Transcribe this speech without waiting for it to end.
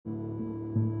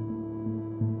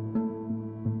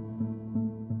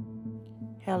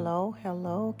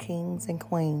Hello, kings and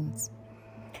queens.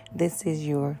 This is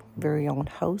your very own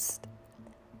host,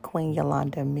 Queen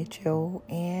Yolanda Mitchell,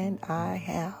 and I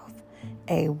have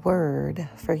a word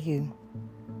for you.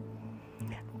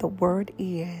 The word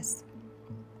is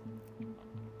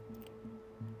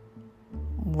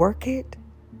work it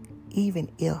even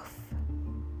if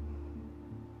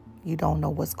you don't know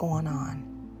what's going on.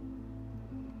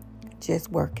 Just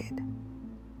work it.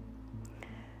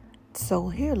 So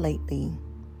here lately,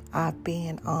 I've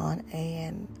been on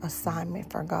an assignment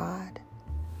for God.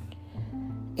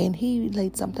 And He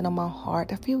laid something on my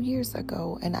heart a few years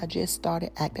ago, and I just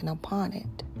started acting upon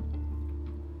it.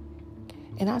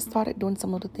 And I started doing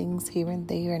some little things here and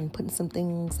there and putting some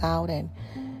things out and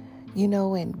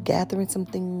gathering some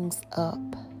things up.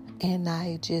 And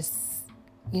I just,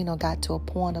 got to a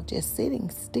point of just sitting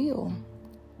still.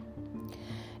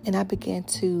 And I began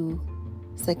to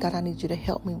say, God, I need you to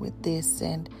help me with this.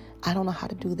 And I don't know how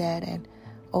to do that. And,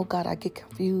 oh, God, I get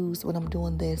confused when I'm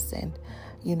doing this. And,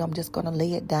 I'm just going to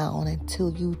lay it down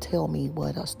until you tell me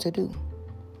what else to do.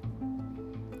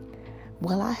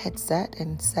 Well, I had sat,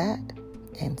 and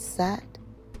I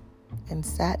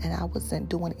wasn't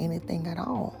doing anything at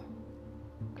all.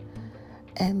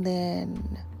 And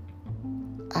then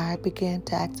I began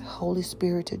to ask the Holy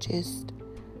Spirit to just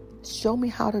show me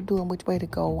how to do and which way to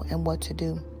go and what to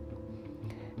do.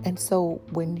 And so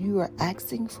when you are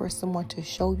asking for someone to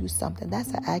show you something, that's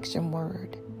an action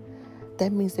word.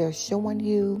 That means they're showing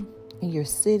you, and you're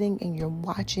sitting and you're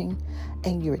watching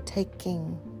and you're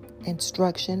taking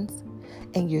instructions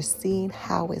and you're seeing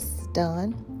how it's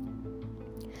done.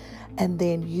 And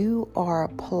then you are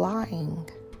applying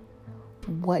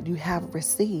what you have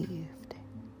received.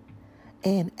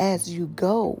 And as you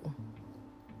go,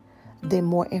 then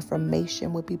more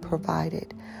information will be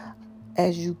provided.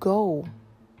 As you go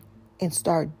and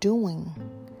start doing,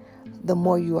 the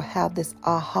more you'll have this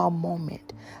aha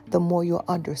moment, the more you'll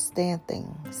understand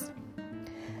things.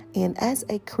 And as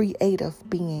a creative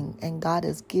being, and God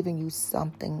is giving you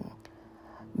something,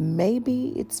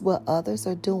 maybe it's what others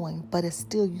are doing, but it's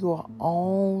still your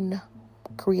own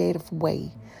creative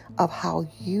way of how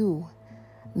you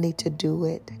need to do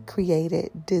it, create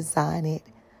it, design it,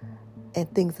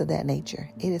 and things of that nature.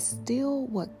 It is still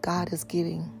what God is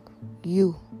giving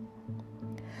you.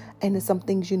 And there's some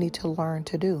things you need to learn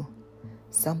to do.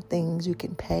 Some things you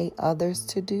can pay others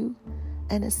to do.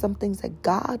 And it's some things that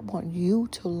God wants you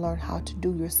to learn how to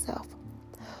do yourself.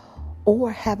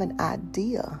 Or have an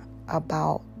idea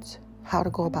about how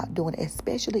to go about doing it,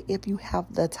 especially if you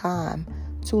have the time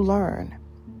to learn.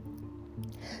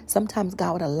 Sometimes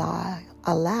God would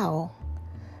allow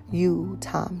you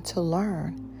time to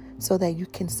learn so that you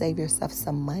can save yourself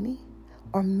some money.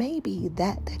 Or maybe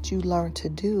that you learn to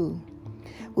do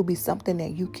will be something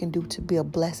that you can do to be a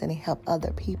blessing and help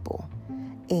other people.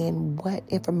 And what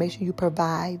information you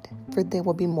provide for them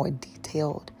will be more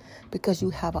detailed because you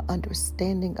have an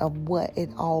understanding of what it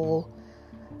all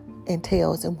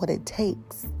entails and what it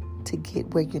takes to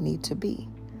get where you need to be.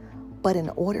 But in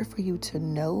order for you to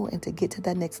know and to get to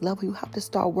that next level, you have to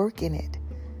start working it.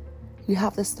 You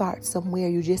have to start somewhere.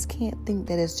 You just can't think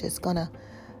that it's just going to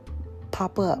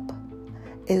pop up.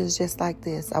 It was just like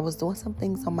this. I was doing some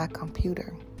things on my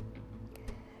computer.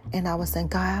 And I was saying,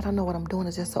 God, I don't know what I'm doing.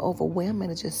 It's just so overwhelming.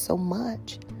 It's just so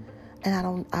much.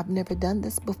 And I've never done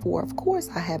this before. Of course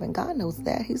I haven't. God knows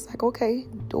that. He's like, okay,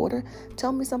 daughter,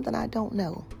 tell me something I don't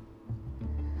know.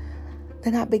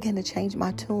 Then I began to change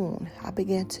my tune. I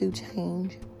began to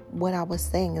change what I was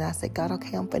saying. And I said, God,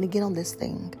 okay, I'm finna get on this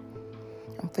thing.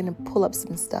 I'm finna pull up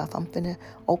some stuff. I'm finna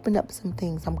open up some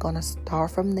things. I'm going to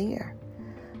start from there.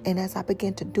 And as I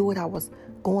began to do it, I was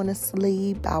going to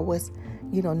sleep. I was,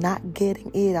 not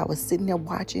getting it. I was sitting there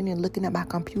watching and looking at my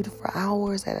computer for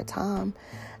hours at a time.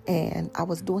 And I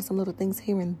was doing some little things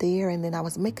here and there. And then I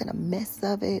was making a mess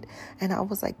of it. And I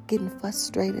was like getting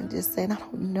frustrated and just saying, I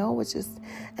don't know. It's just,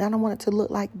 and I don't want it to look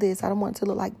like this. I don't want it to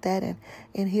look like that.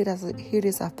 And here it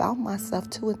is. I found myself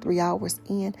 2 or 3 hours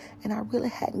in. And I really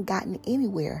hadn't gotten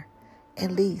anywhere.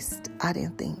 At least I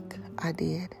didn't think I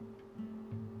did.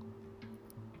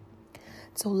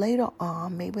 So later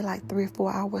on, maybe like 3 or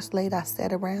 4 hours later, I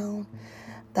sat around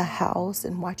the house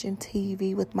and watching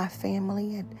TV with my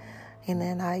family. And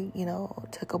then I,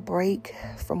 took a break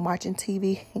from watching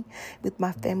TV with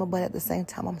my family. But at the same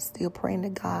time, I'm still praying to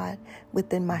God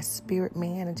within my spirit,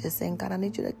 man, and just saying, God, I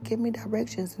need you to give me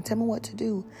directions and tell me what to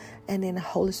do. And then the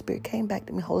Holy Spirit came back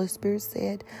to me. Holy Spirit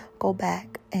said, go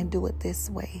back and do it this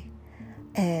way.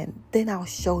 And then I'll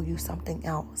show you something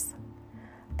else.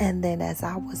 And then as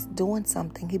I was doing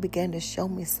something, He began to show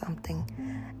me something.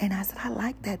 And I said, I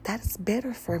like that. That's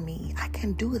better for me. I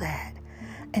can do that.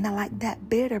 And I like that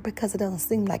better because it doesn't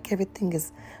seem like everything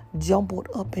is jumbled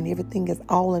up and everything is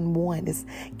all in one. It's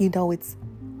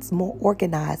more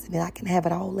organized, and I can have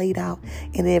it all laid out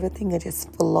and everything will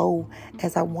just flow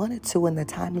as I want it to in a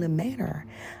timely manner.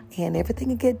 And everything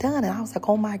will get done. And I was like,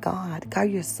 oh my God,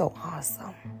 you're so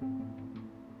awesome.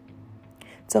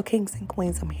 So kings and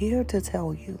queens, I'm here to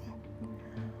tell you,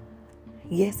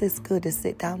 yes, it's good to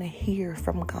sit down and hear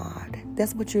from God.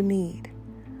 That's what you need.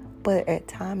 But at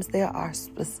times there are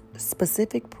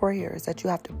specific prayers that you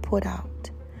have to put out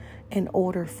in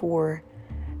order for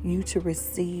you to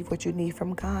receive what you need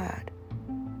from God.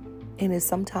 And it's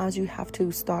sometimes you have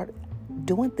to start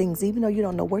doing things, even though you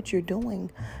don't know what you're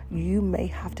doing. You may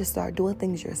have to start doing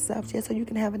things yourself just so you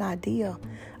can have an idea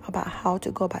about how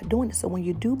to go about doing it. So when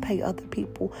you do pay other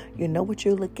people, you know what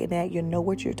you're looking at, you know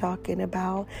what you're talking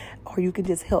about, or you can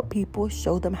just help people,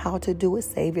 show them how to do it,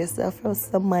 save yourself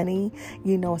some money,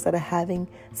 instead of having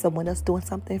someone else doing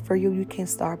something for you. You can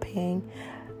start paying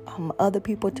other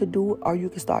people to do, or you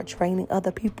can start training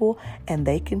other people and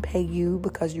they can pay you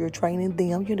because you're training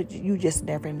them. You just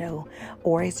never know.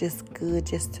 Or it's just good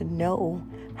just to know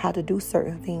how to do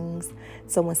certain things,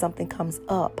 so when something comes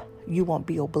up, you won't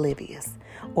be oblivious.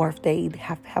 Or if they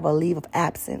have a leave of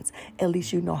absence, at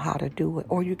least you know how to do it.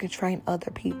 Or you can train other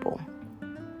people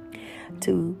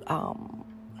to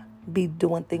be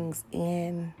doing things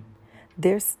in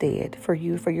their stead for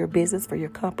you, for your business, for your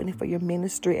company, for your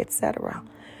ministry, etc.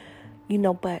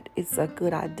 But it's a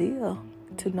good idea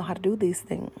to know how to do these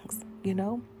things,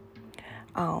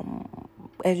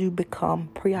 As you become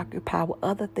preoccupied with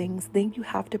other things, then you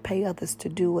have to pay others to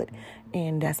do it.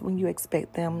 And that's when you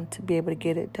expect them to be able to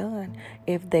get it done.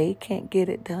 If they can't get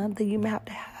it done, then you may have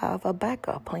to have a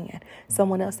backup plan,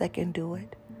 someone else that can do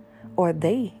it. Or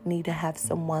they need to have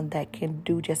someone that can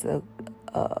do just a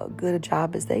good a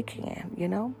job as they can,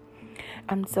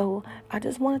 So I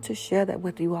just wanted to share that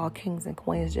with you all, kings and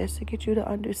queens, just to get you to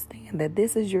understand that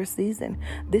this is your season.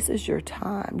 This is your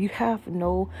time. You have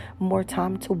no more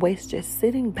time to waste just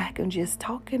sitting back and just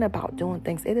talking about doing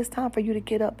things. It is time for you to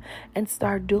get up and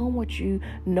start doing what you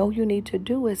know you need to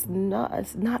do. It's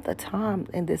not the time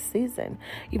in this season.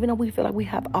 Even though we feel like we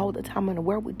have all the time in the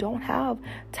world, we don't have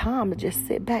time to just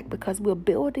sit back, because we're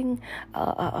building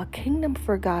a kingdom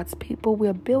for God's people.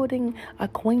 We're building a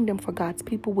kingdom for God's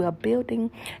people. We're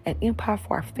building an empire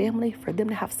for our family, for them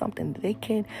to have something that they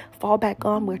can fall back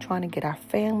on. We're trying to get our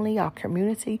family, our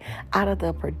community out of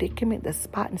the predicament, the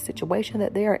spot and situation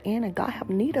that they are in. And God have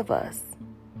need of us.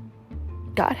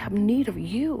 God have need of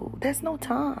you. There's no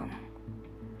time.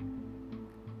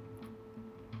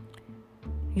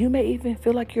 You may even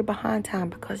feel like you're behind time,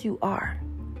 because you are.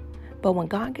 But when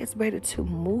God gets ready to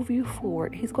move you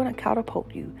forward, He's going to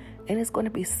catapult you. And it's going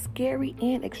to be scary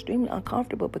and extremely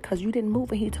uncomfortable, because you didn't move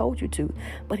when He told you to.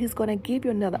 But He's going to give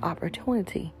you another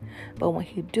opportunity. But when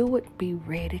He do it, be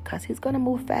ready, because He's going to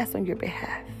move fast on your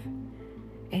behalf.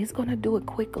 And He's going to do it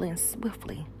quickly and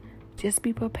swiftly. Just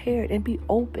be prepared and be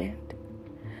open.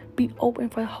 Be open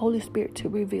for the Holy Spirit to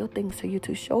reveal things to you,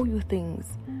 to show you things,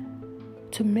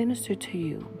 to minister to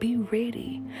you. Be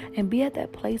ready and be at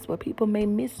that place where people may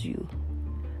miss you.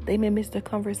 They may miss the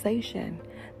conversation.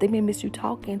 They may miss you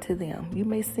talking to them. You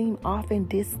may seem off and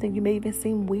distant. You may even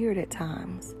seem weird at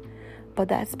times. But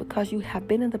that's because you have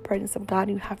been in the presence of God.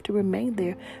 And you have to remain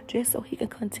there just so He can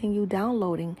continue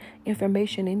downloading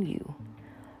information in you,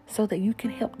 so that you can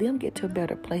help them get to a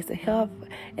better place and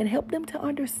help them to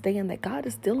understand that God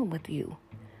is dealing with you.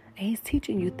 And He's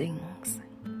teaching you things,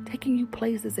 taking you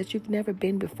places that you've never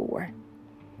been before,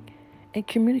 and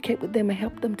communicate with them and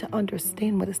help them to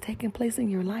understand what is taking place in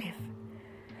your life,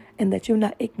 and that you're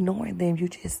not ignoring them. You're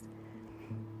just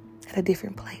at a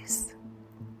different place,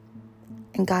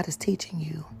 and God is teaching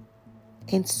you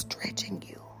and stretching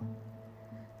you.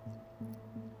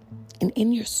 And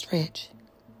in your stretch,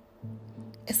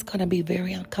 it's going to be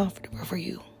very uncomfortable for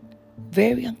you,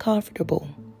 very uncomfortable,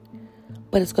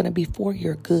 but it's going to be for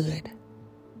your good.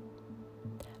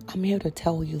 I'm here to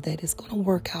tell you that it's going to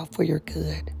work out for your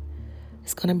good.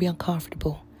 It's going to be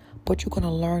uncomfortable, but you're going to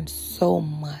learn so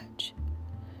much.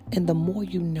 And the more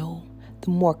you know, the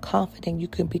more confident you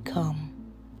can become.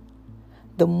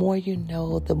 The more you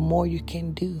know, the more you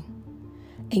can do.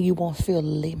 And you won't feel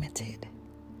limited.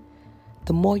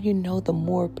 The more you know, the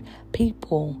more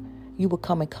people you will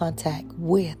come in contact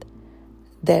with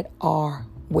that are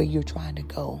where you're trying to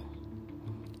go.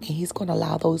 And He's going to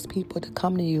allow those people to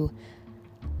come to you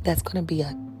that's going to be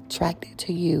attracted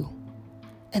to you.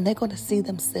 And they're going to see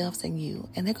themselves in you.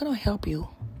 And they're going to help you.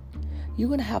 You're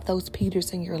going to have those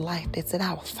Peters in your life that said,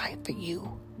 I will fight for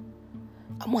you.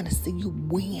 I want to see you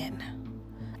win.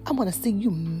 I want to see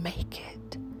you make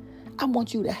it. I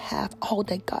want you to have all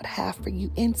that God has for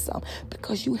you in some,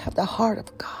 because you have the heart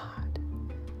of God.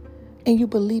 And you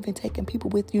believe in taking people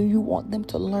with you. You want them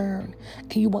to learn,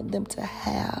 and you want them to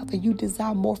have, and you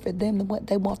desire more for them than what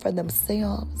they want for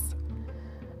themselves.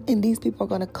 And these people are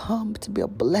going to come to be a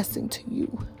blessing to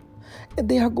you. And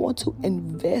they are going to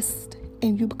invest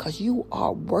in you because you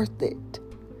are worth it.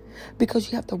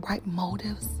 Because you have the right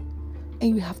motives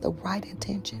and you have the right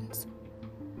intentions.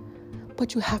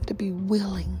 But you have to be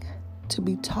willing to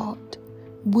be taught,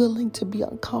 willing to be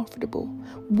uncomfortable,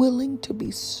 willing to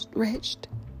be stretched,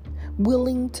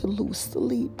 willing to lose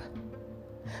sleep,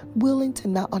 willing to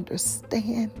not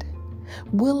understand,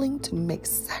 willing to make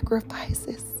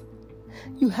sacrifices.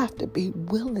 You have to be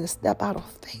willing to step out of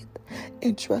faith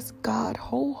and trust God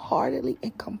wholeheartedly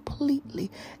and completely,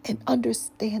 and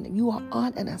understand that you are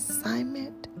on an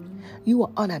assignment. You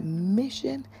are on a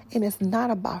mission, and it's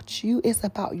not about you. It's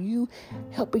about you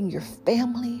helping your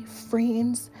family,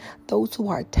 friends, those who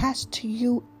are attached to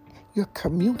you, your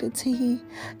community,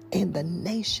 and the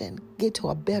nation get to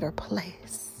a better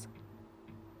place.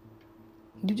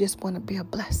 You just want to be a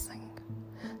blessing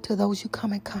to those you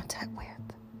come in contact with.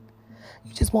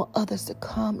 You just want others to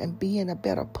come and be in a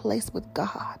better place with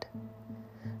God.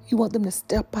 You want them to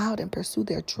step out and pursue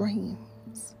their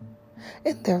dreams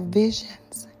and their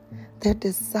visions, their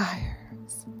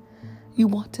desires. You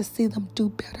want to see them do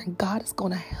better, and God is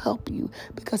going to help you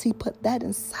because He put that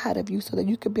inside of you so that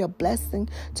you can be a blessing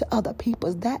to other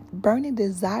people. That burning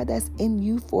desire that's in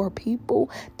you for people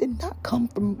did not come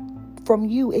from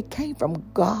you. It came from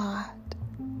God.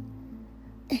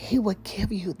 And He will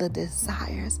give you the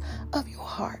desires of your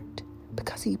heart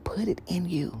because He put it in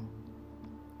you.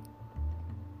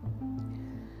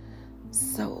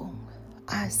 So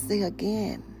I say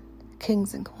again,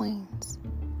 kings and queens,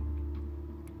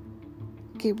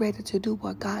 get ready to do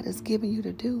what God has given you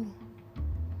to do.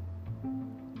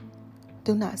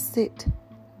 Do not sit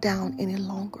down any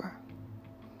longer,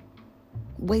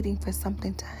 waiting for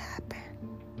something to happen.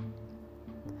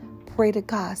 Pray to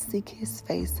God, seek His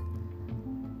face.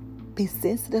 Be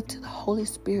sensitive to the Holy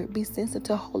Spirit. Be sensitive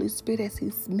to the Holy Spirit as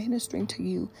He's ministering to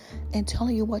you and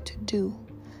telling you what to do.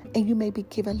 And you may be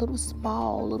given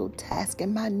little tasks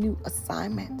and minute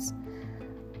assignments.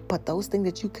 But those things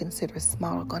that you consider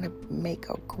small are going to make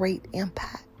a great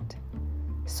impact.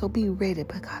 So be ready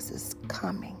because it's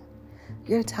coming.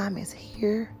 Your time is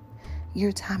here.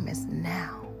 Your time is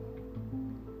now.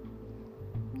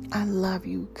 I love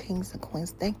you, kings and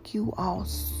queens. Thank you all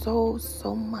so,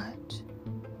 so much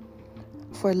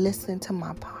for listening to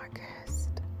my podcast.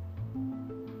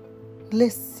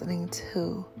 Listening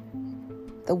to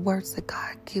the words that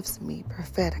God gives me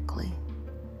prophetically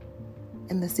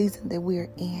in the season that we're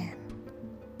in.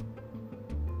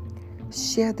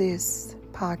 Share this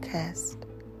podcast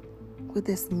with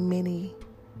as many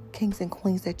kings and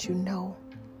queens that you know.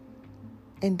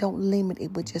 And don't limit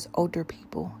it with just older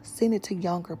people. Send it to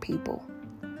younger people.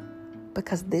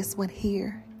 Because this one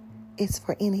here is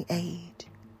for any age.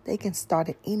 They can start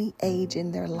at any age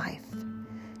in their life.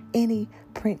 Any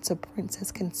prince or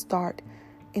princess can start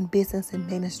in business and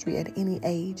ministry at any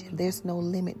age. And there's no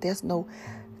limit. There's no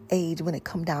age when it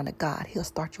comes down to God. He'll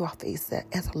start you off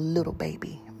as a little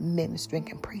baby, ministering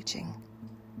and preaching.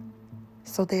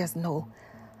 So there's no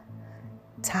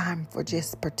time for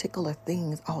just particular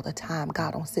things all the time.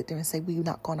 God don't sit there and say, we're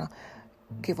not going to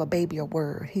give a baby a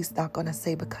word. He's not going to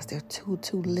say because they're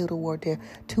too little or they're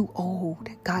too old.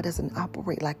 God doesn't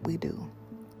operate like we do.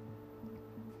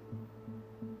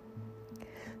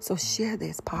 So share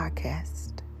this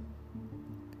podcast.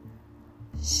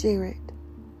 Share it.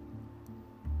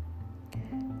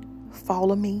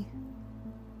 Follow me.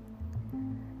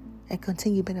 And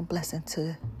continue being a blessing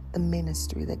to the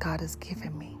ministry that God has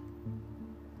given me.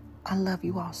 I love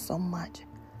you all so much.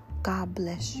 God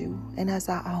bless you. And as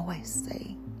I always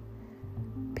say,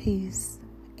 peace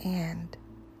and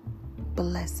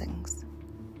blessings.